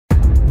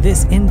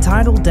This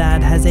entitled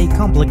dad has a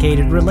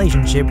complicated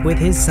relationship with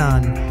his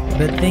son,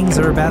 but things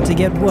are about to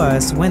get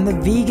worse when the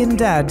vegan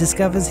dad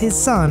discovers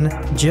his son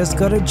just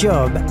got a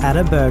job at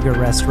a burger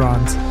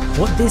restaurant.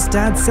 What this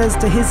dad says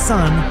to his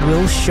son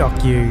will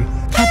shock you.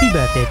 Happy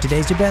birthday if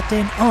today's your birthday,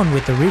 and on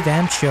with the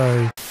revamped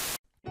show.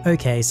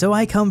 Okay, so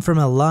I come from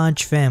a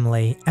large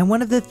family, and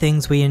one of the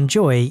things we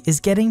enjoy is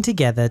getting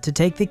together to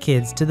take the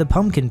kids to the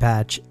pumpkin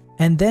patch,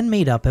 and then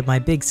meet up at my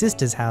big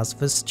sister's house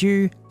for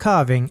stew,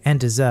 carving, and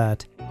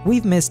dessert.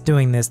 We've missed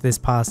doing this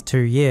past 2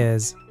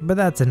 years, but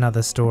that's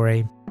another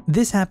story.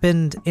 This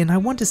happened in, I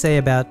want to say,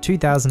 about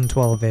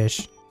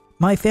 2012-ish.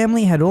 My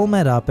family had all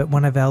met up at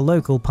one of our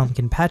local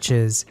pumpkin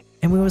patches,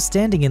 and we were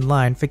standing in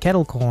line for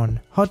kettle corn,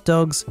 hot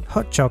dogs,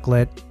 hot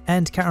chocolate,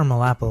 and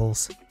caramel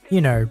apples.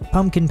 You know,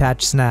 pumpkin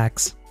patch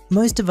snacks.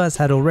 Most of us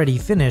had already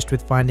finished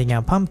with finding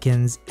our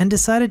pumpkins and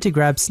decided to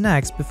grab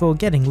snacks before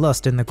getting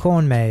lost in the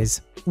corn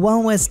maze.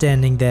 While we're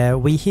standing there,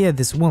 we hear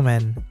this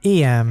woman,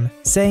 EM,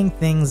 saying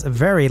things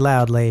very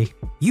loudly.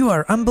 "You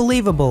are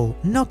unbelievable,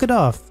 knock it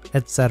off,"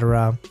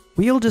 etc.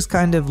 We all just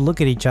kind of look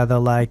at each other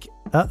like,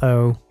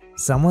 uh-oh,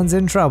 someone's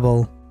in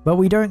trouble. But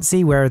we don't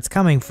see where it's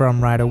coming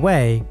from right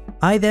away.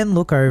 I then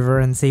look over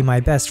and see my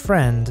best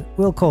friend,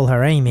 we'll call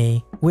her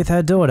Amy, with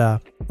her daughter,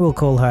 we'll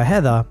call her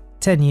Heather,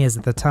 10 years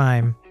at the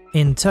time,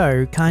 in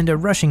tow, kinda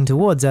rushing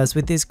towards us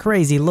with this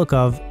crazy look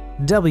of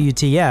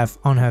WTF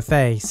on her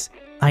face.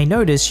 I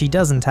notice she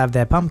doesn't have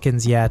their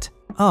pumpkins yet.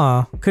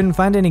 "Oh, couldn't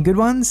find any good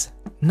ones?"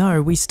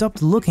 "No, we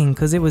stopped looking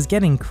cause it was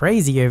getting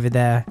crazy over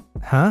there."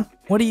 "Huh?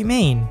 What do you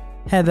mean?"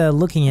 Heather,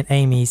 looking at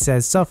Amy,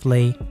 says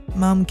softly,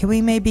 "Mum, can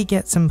we maybe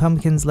get some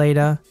pumpkins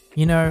later?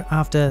 You know,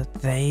 after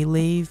they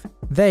leave?"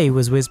 "They"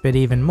 was whispered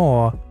even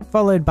more,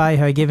 followed by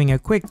her giving a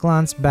quick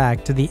glance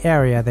back to the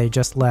area they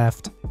just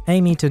left.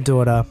 Amy to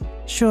daughter,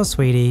 "Sure,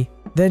 sweetie."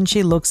 Then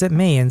she looks at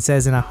me and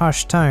says in a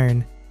hushed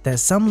tone,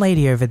 "There's some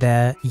lady over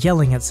there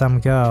yelling at some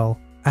girl.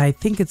 I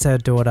think it's her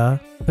daughter,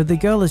 but the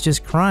girl is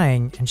just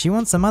crying and she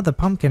wants some other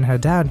pumpkin her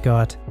dad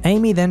got."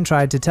 Amy then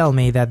tried to tell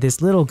me that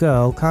this little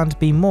girl can't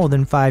be more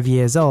than 5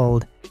 years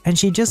old, and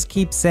she just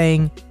keeps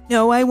saying,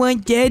 "No, I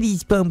want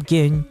daddy's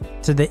pumpkin,"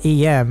 to the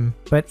EM,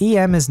 but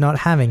EM is not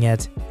having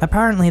it.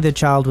 Apparently the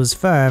child was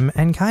firm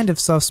and kind of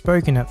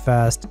soft-spoken at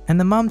first, and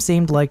the mum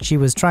seemed like she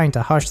was trying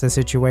to hush the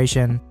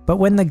situation. But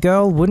when the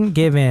girl wouldn't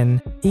give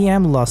in,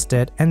 EM lost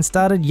it and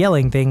started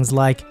yelling things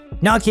like,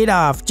 "Knock it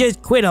off,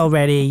 just quit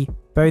already."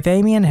 Both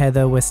Amy and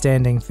Heather were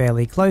standing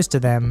fairly close to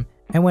them,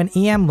 and when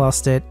EM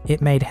lost it,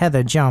 it made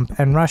Heather jump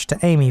and rush to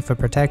Amy for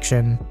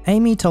protection.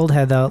 Amy told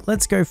Heather,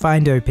 "Let's go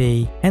find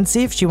OP and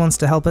see if she wants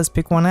to help us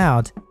pick one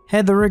out."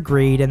 Heather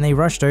agreed and they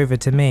rushed over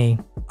to me.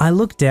 I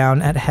looked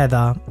down at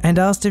Heather and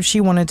asked if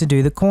she wanted to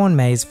do the corn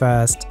maze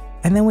first,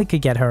 and then we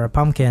could get her a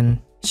pumpkin.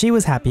 She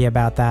was happy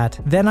about that.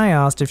 Then I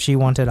asked if she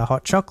wanted a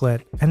hot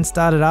chocolate and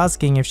started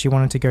asking if she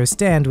wanted to go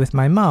stand with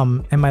my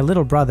mum and my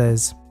little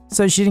brothers,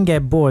 so she didn't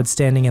get bored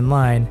standing in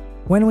line.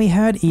 When we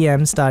heard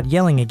EM start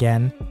yelling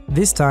again,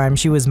 this time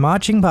she was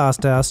marching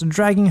past us,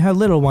 dragging her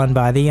little one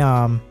by the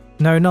arm.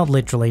 No, not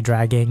literally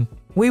dragging.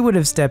 We would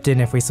have stepped in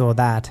if we saw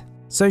that.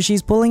 So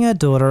she's pulling her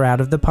daughter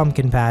out of the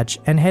pumpkin patch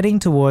and heading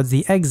towards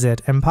the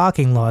exit and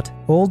parking lot.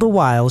 All the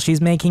while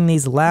she's making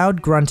these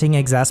loud grunting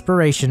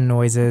exasperation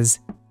noises.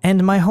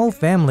 And my whole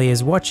family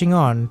is watching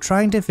on,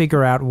 trying to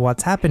figure out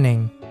what's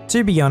happening.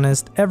 To be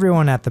honest,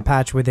 everyone at the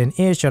patch within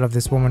earshot of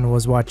this woman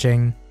was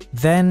watching.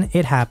 Then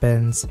it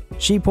happens.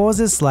 She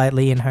pauses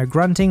slightly in her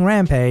grunting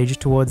rampage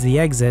towards the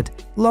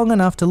exit, long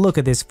enough to look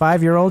at this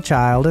 5-year-old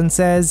child and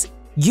says,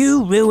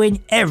 "You ruin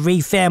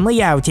every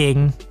family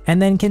outing,"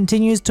 and then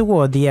continues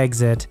toward the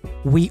exit.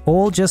 We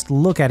all just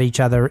look at each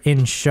other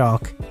in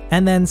shock.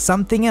 And then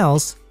something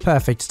else,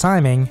 perfect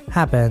timing,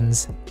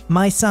 happens.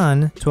 My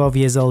son, 12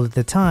 years old at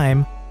the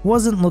time,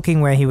 wasn't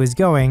looking where he was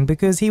going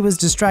because he was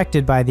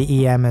distracted by the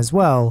EM as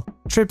well,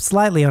 tripped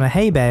slightly on a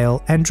hay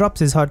bale and drops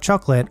his hot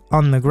chocolate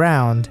on the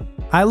ground.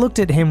 I looked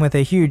at him with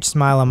a huge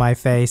smile on my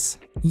face,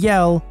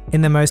 yell,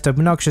 in the most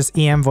obnoxious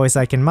EM voice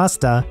I can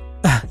muster,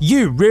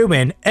 "You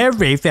ruin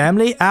every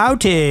family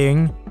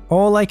outing!"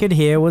 All I could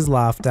hear was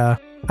laughter.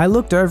 I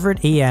looked over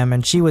at EM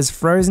and she was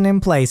frozen in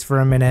place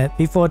for a minute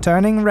before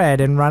turning red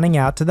and running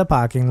out to the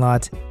parking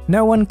lot.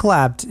 No one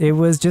clapped, it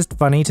was just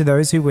funny to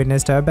those who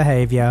witnessed her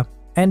behavior.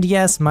 And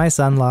yes, my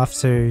son laughed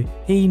too.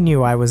 He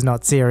knew I was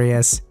not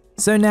serious.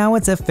 So now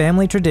it's a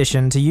family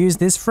tradition to use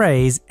this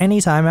phrase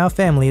anytime our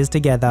family is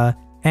together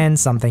and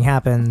something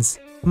happens.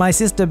 My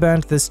sister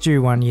burnt the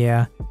stew one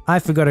year. I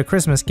forgot a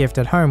Christmas gift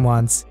at home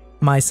once.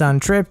 My son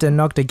tripped and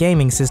knocked a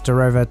gaming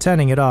sister over,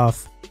 turning it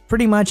off.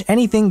 Pretty much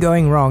anything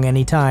going wrong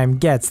anytime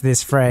gets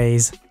this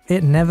phrase.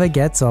 It never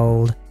gets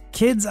old.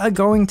 Kids are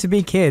going to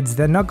be kids,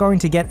 they're not going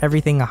to get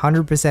everything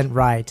 100%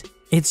 right.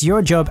 It's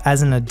your job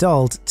as an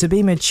adult to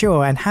be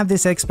mature and have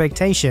this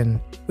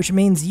expectation, which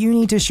means you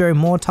need to show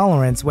more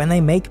tolerance when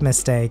they make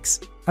mistakes.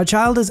 A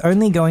child is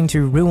only going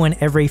to ruin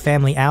every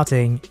family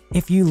outing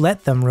if you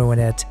let them ruin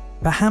it.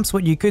 Perhaps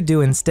what you could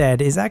do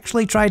instead is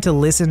actually try to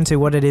listen to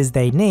what it is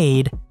they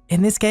need.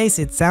 In this case,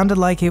 it sounded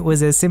like it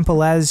was as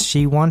simple as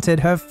she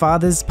wanted her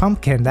father's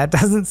pumpkin. That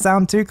doesn't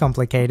sound too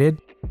complicated.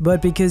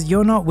 But because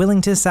you're not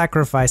willing to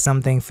sacrifice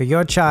something for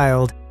your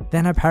child,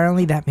 then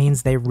apparently that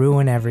means they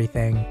ruin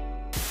everything.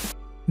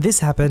 This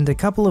happened a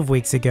couple of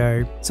weeks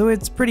ago, so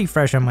it's pretty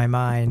fresh on my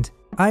mind.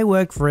 I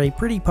work for a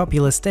pretty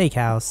popular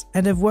steakhouse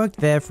and have worked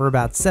there for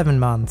about 7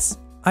 months.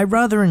 I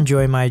rather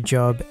enjoy my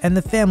job and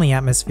the family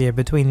atmosphere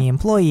between the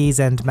employees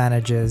and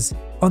managers.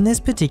 On this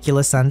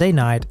particular Sunday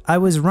night, I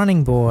was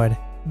running board.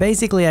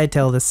 Basically, I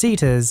tell the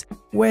seaters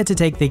where to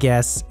take the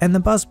guests and the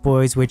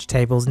busboys which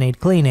tables need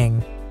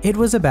cleaning. It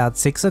was about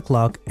 6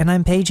 o'clock and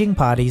I'm paging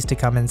parties to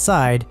come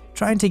inside,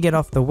 trying to get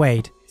off the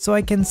wait so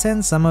I can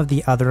send some of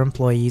the other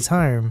employees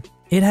home.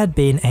 It had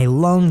been a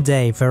long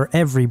day for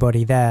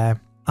everybody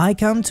there. I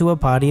come to a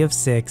party of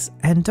 6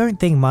 and don't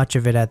think much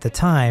of it at the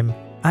time.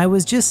 I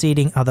was just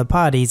seating other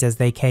parties as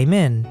they came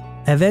in.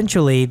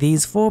 Eventually,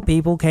 these 4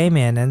 people came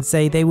in and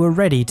say they were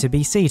ready to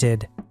be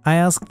seated. I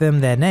asked them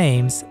their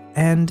names,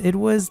 and it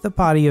was the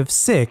party of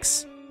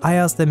 6. I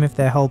asked them if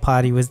their whole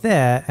party was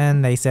there,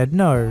 and they said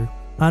no.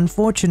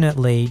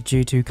 Unfortunately,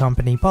 due to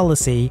company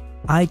policy,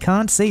 I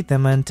can't seat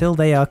them until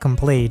they are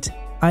complete.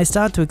 I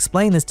start to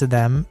explain this to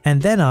them, and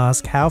then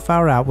ask how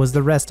far out was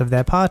the rest of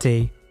their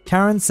party.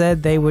 Karen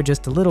said they were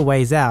just a little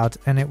ways out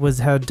and it was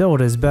her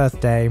daughter's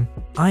birthday.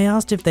 I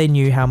asked if they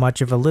knew how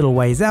much of a little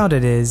ways out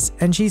it is,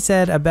 and she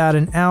said about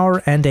an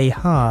hour and a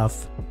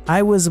half.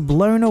 I was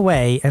blown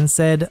away and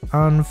said,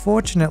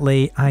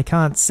 unfortunately, I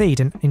can't seat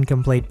an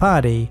incomplete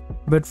party.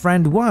 But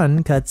friend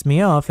 1 cuts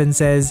me off and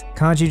says,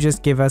 can't you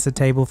just give us a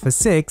table for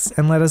 6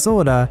 and let us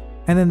order,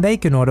 and then they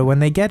can order when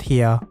they get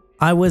here.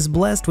 I was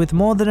blessed with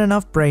more than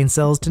enough brain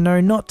cells to know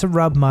not to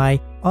rub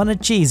my on a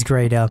cheese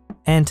grater,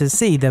 and to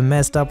see the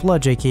messed up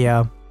logic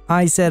here.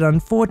 I said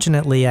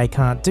unfortunately I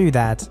can't do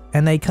that,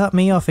 and they cut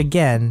me off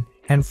again,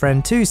 and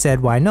friend 2 said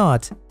why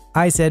not?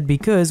 I said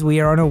because we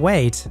are on a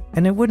wait,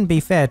 and it wouldn't be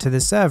fair to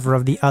the server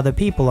of the other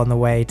people on the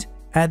wait.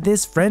 At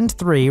this, friend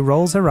 3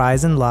 rolls her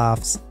eyes and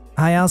laughs.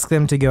 I ask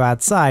them to go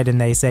outside and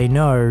they say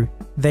no.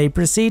 They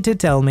proceed to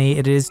tell me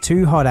it is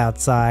too hot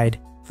outside.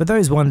 For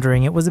those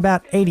wondering, it was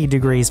about 80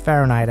 degrees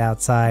Fahrenheit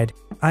outside.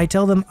 I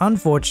tell them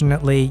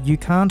unfortunately you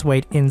can't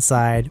wait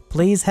inside,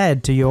 please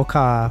head to your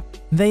car.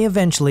 They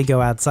eventually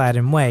go outside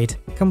and wait,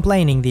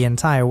 complaining the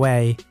entire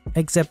way,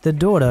 except the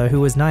daughter who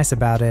was nice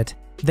about it.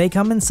 They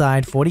come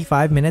inside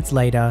 45 minutes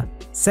later,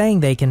 saying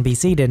they can be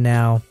seated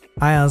now.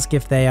 I ask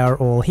if they are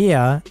all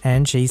here,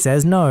 and she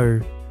says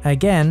no.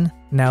 Again,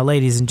 now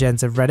ladies and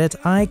gents of Reddit,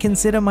 I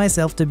consider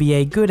myself to be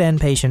a good and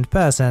patient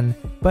person,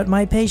 but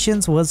my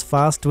patience was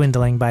fast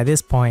dwindling by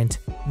this point.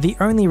 The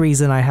only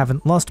reason I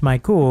haven't lost my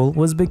cool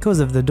was because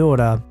of the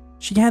daughter.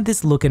 She had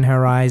this look in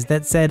her eyes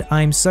that said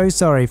I'm so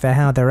sorry for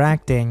how they're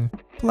acting.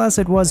 Plus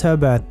it was her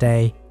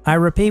birthday. I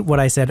repeat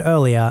what I said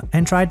earlier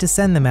and tried to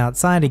send them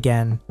outside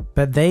again,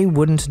 but they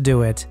wouldn't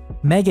do it.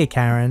 Mega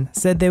Karen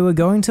said they were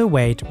going to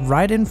wait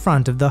right in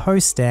front of the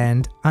host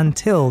stand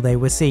until they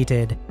were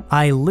seated.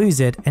 I lose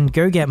it and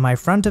go get my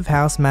front of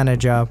house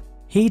manager.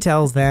 He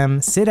tells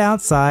them sit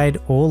outside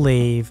or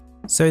leave.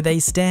 So they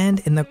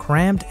stand in the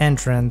cramped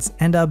entrance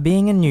and are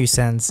being a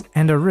nuisance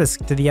and a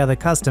risk to the other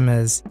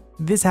customers.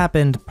 This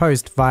happened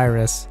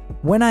post-virus.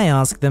 When I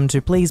ask them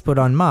to please put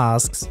on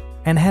masks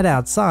and head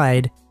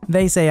outside,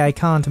 they say I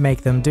can't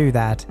make them do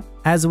that.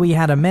 As we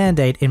had a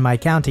mandate in my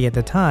county at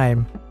the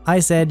time, I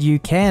said you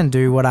can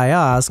do what I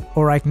ask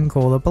or I can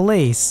call the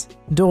police.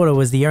 Daughter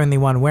was the only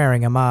one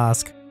wearing a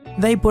mask.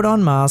 They put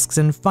on masks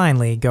and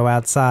finally go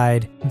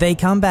outside. They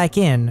come back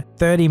in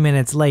 30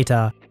 minutes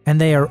later and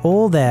they are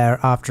all there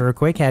after a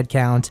quick head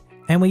count,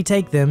 and we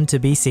take them to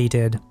be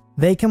seated.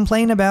 They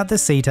complain about the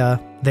seater,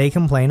 they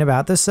complain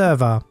about the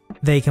server,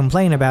 they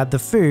complain about the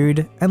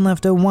food and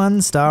left a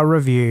 1-star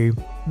review.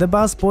 The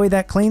busboy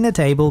that cleaned the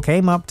table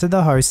came up to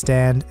the host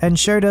stand and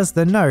showed us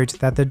the note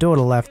that the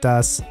daughter left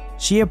us.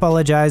 She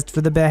apologized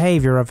for the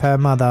behavior of her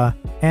mother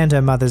and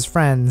her mother's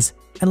friends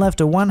and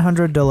left a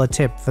 $100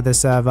 tip for the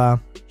server.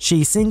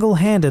 She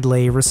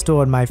single-handedly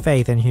restored my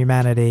faith in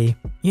humanity.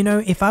 You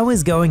know, if I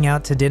was going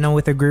out to dinner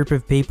with a group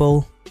of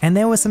people and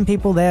there were some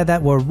people there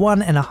that were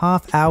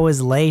 1.5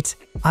 hours late,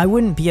 I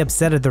wouldn't be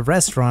upset at the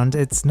restaurant,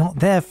 it's not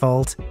their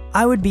fault.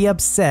 I would be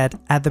upset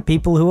at the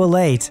people who are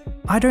late.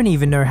 I don't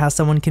even know how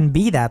someone can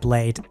be that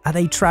late. Are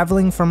they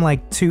traveling from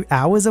like 2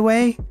 hours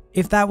away?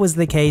 If that was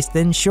the case,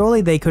 then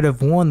surely they could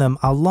have warned them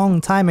a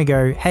long time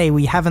ago, hey,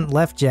 we haven't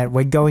left yet,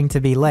 we're going to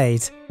be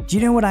late. Do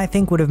you know what I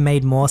think would have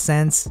made more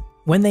sense?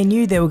 When they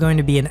knew they were going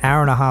to be an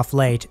hour and a half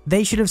late,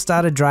 they should have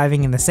started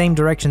driving in the same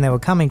direction they were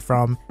coming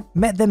from,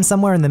 met them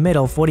somewhere in the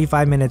middle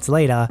 45 minutes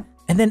later,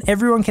 and then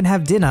everyone can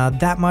have dinner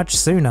that much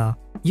sooner.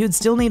 You'd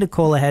still need to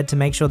call ahead to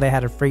make sure they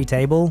had a free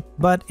table,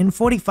 but in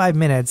 45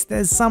 minutes,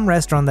 there's some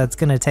restaurant that's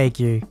gonna take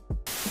you.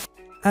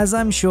 As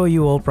I'm sure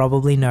you all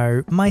probably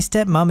know, my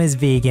stepmom is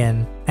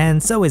vegan,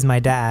 and so is my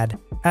dad.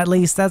 At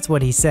least that's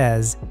what he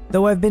says,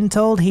 though I've been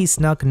told he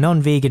snuck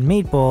non-vegan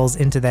meatballs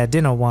into their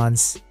dinner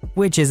once,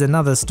 which is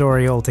another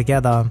story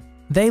altogether.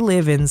 They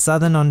live in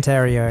southern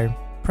Ontario,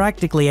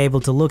 practically able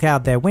to look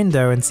out their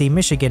window and see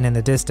Michigan in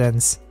the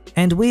distance.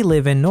 And we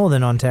live in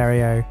northern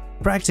Ontario,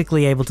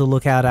 practically able to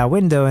look out our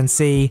window and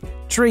see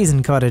trees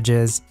and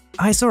cottages.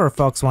 I saw a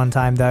fox one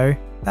time though,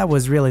 that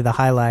was really the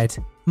highlight.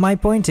 My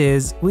point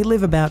is, we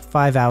live about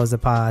 5 hours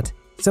apart,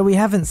 so we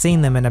haven't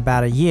seen them in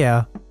about a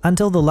year,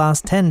 until the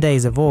last 10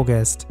 days of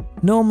August.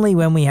 Normally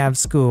when we have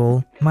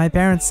school, my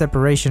parents'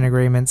 separation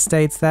agreement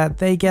states that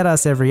they get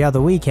us every other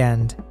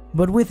weekend.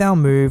 But with our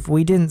move,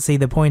 we didn't see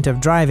the point of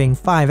driving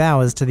 5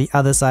 hours to the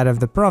other side of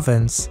the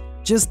province,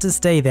 just to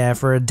stay there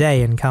for a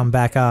day and come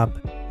back up.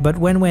 But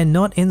when we're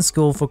not in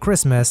school for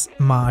Christmas,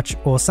 March,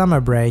 or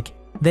summer break,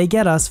 they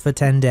get us for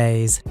 10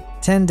 days.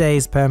 10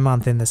 days per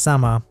month in the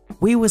summer.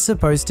 We were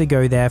supposed to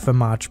go there for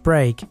March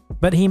break,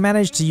 but he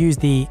managed to use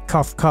the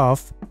cough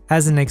cough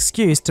as an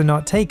excuse to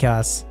not take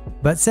us,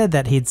 but said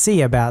that he'd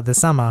see about the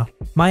summer.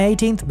 My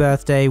 18th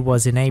birthday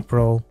was in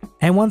April,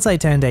 and once I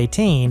turned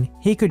 18,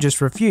 he could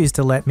just refuse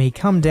to let me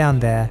come down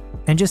there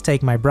and just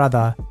take my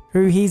brother,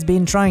 who he's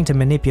been trying to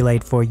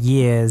manipulate for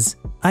years.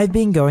 I've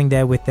been going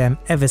there with them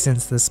ever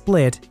since the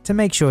split to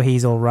make sure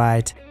he's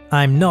alright.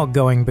 I'm not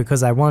going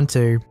because I want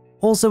to.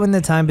 Also in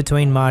the time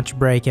between March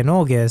break and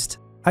August,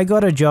 I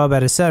got a job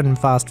at a certain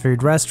fast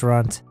food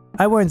restaurant.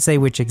 I won't say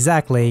which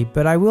exactly,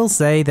 but I will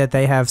say that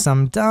they have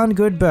some darn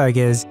good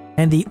burgers,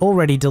 and the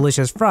already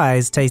delicious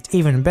fries taste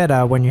even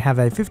better when you have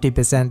a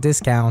 50%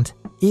 discount.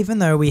 Even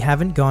though we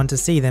haven't gone to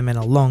see them in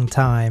a long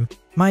time,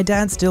 my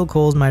dad still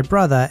calls my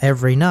brother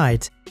every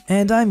night,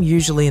 and I'm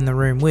usually in the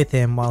room with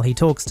him while he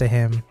talks to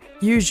him.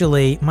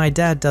 Usually, my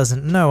dad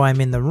doesn't know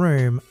I'm in the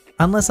room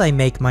unless I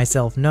make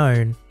myself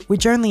known,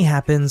 which only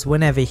happens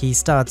whenever he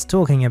starts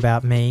talking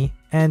about me,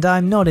 and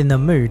I'm not in the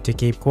mood to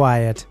keep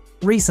quiet.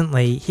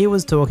 Recently, he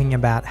was talking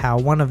about how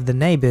one of the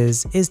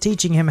neighbors is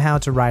teaching him how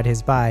to ride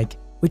his bike,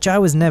 which I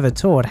was never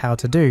taught how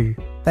to do.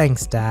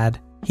 Thanks, Dad.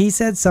 He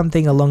said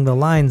something along the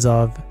lines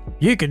of,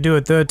 "You can do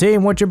at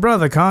 13 what your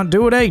brother can't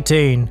do at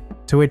 18.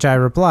 To which I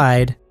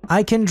replied,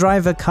 "I can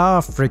drive a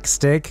car,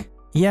 frickstick."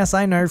 Yes,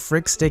 I know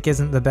frickstick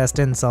isn't the best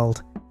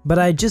insult, but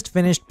I just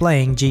finished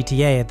playing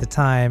GTA at the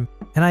time,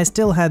 and I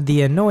still had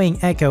the annoying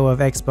echo of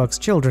Xbox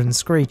children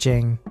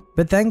screeching.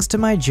 But thanks to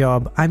my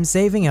job, I'm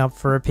saving up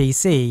for a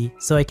PC,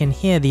 so I can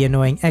hear the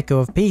annoying echo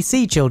of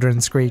PC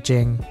children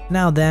screeching.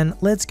 Now then,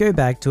 let's go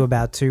back to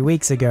about 2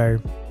 weeks ago.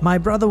 My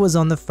brother was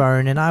on the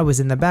phone and I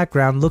was in the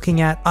background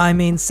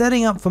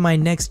setting up for my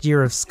next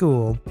year of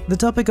school. The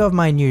topic of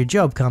my new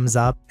job comes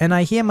up, and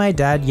I hear my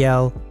dad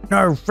yell,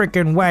 "No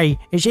frickin' way,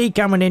 is he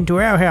coming into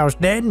our house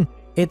then?"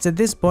 It's at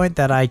this point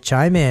that I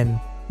chime in,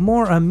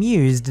 more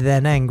amused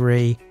than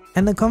angry.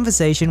 And the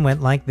conversation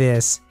went like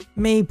this,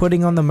 me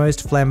putting on the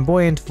most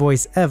flamboyant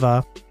voice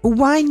ever.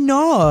 "Why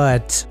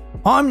not?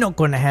 I'm not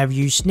gonna have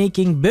you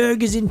sneaking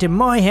burgers into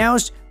my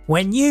house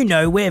when you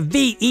know we're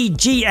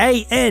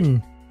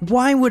VEGAN.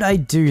 Why would I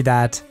do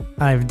that?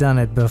 I've done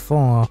it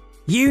before.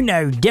 "You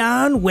know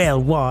darn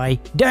well why.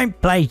 Don't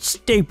play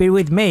stupid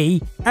with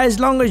me. As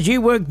long as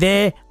you work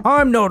there,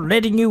 I'm not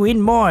letting you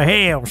in my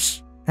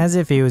house." As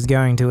if he was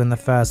going to in the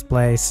first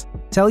place.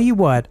 Tell you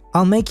what,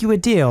 I'll make you a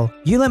deal.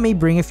 You let me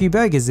bring a few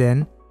burgers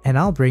in, and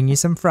I'll bring you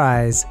some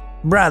fries.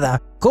 "Brother,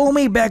 call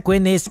me back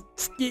when this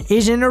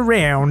isn't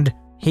around."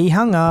 He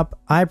hung up,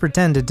 I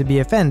pretended to be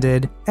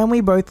offended, and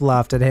we both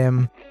laughed at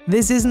him.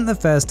 This isn't the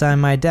first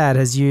time my dad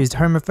has used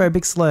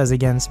homophobic slurs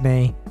against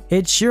me.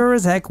 It sure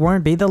as heck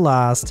won't be the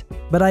last,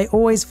 but I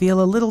always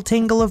feel a little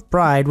tingle of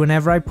pride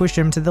whenever I push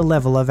him to the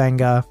level of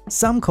anger.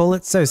 Some call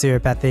it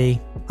sociopathy.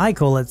 I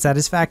call it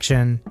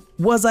satisfaction.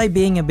 Was I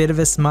being a bit of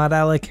a smart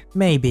aleck?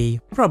 Maybe,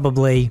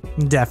 probably,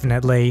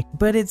 definitely,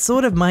 but it's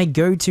sort of my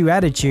go-to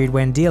attitude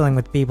when dealing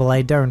with people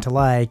I don't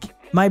like.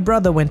 My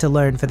brother went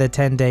alone for the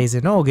 10 days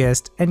in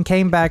August and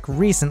came back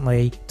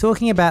recently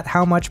talking about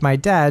how much my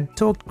dad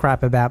talked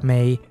crap about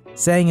me,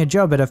 saying a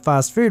job at a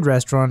fast food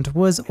restaurant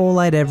was all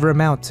I'd ever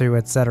amount to,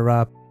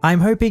 etc.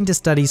 I'm hoping to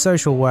study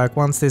social work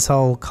once this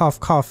whole cough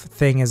cough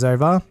thing is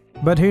over,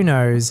 but who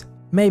knows,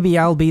 maybe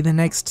I'll be the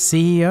next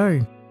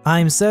CEO.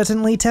 I'm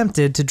certainly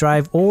tempted to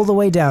drive all the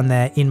way down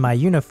there in my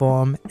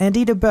uniform and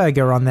eat a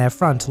burger on their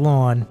front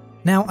lawn.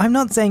 Now, I'm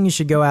not saying you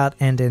should go out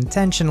and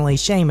intentionally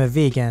shame a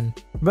vegan,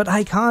 but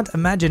I can't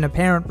imagine a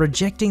parent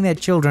rejecting their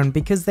children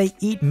because they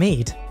eat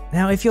meat.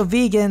 Now, if you're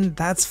vegan,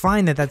 that's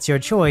fine that that's your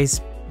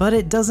choice, but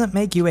it doesn't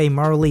make you a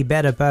morally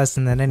better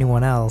person than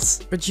anyone else.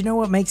 But you know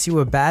what makes you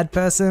a bad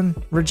person?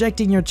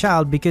 Rejecting your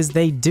child because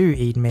they do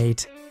eat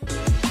meat.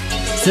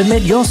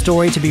 Submit your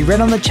story to be read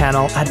on the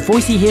channel at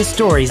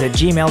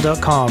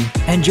VoiceyHereStories@gmail.com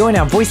and join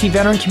our Voicey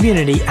veteran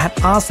community at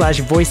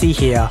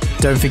r/VoiceyHere.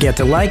 Don't forget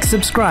to like,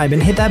 subscribe,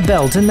 and hit that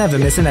bell to never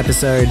miss an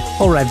episode.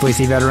 Alright,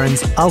 Voicey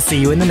veterans, I'll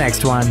see you in the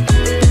next one.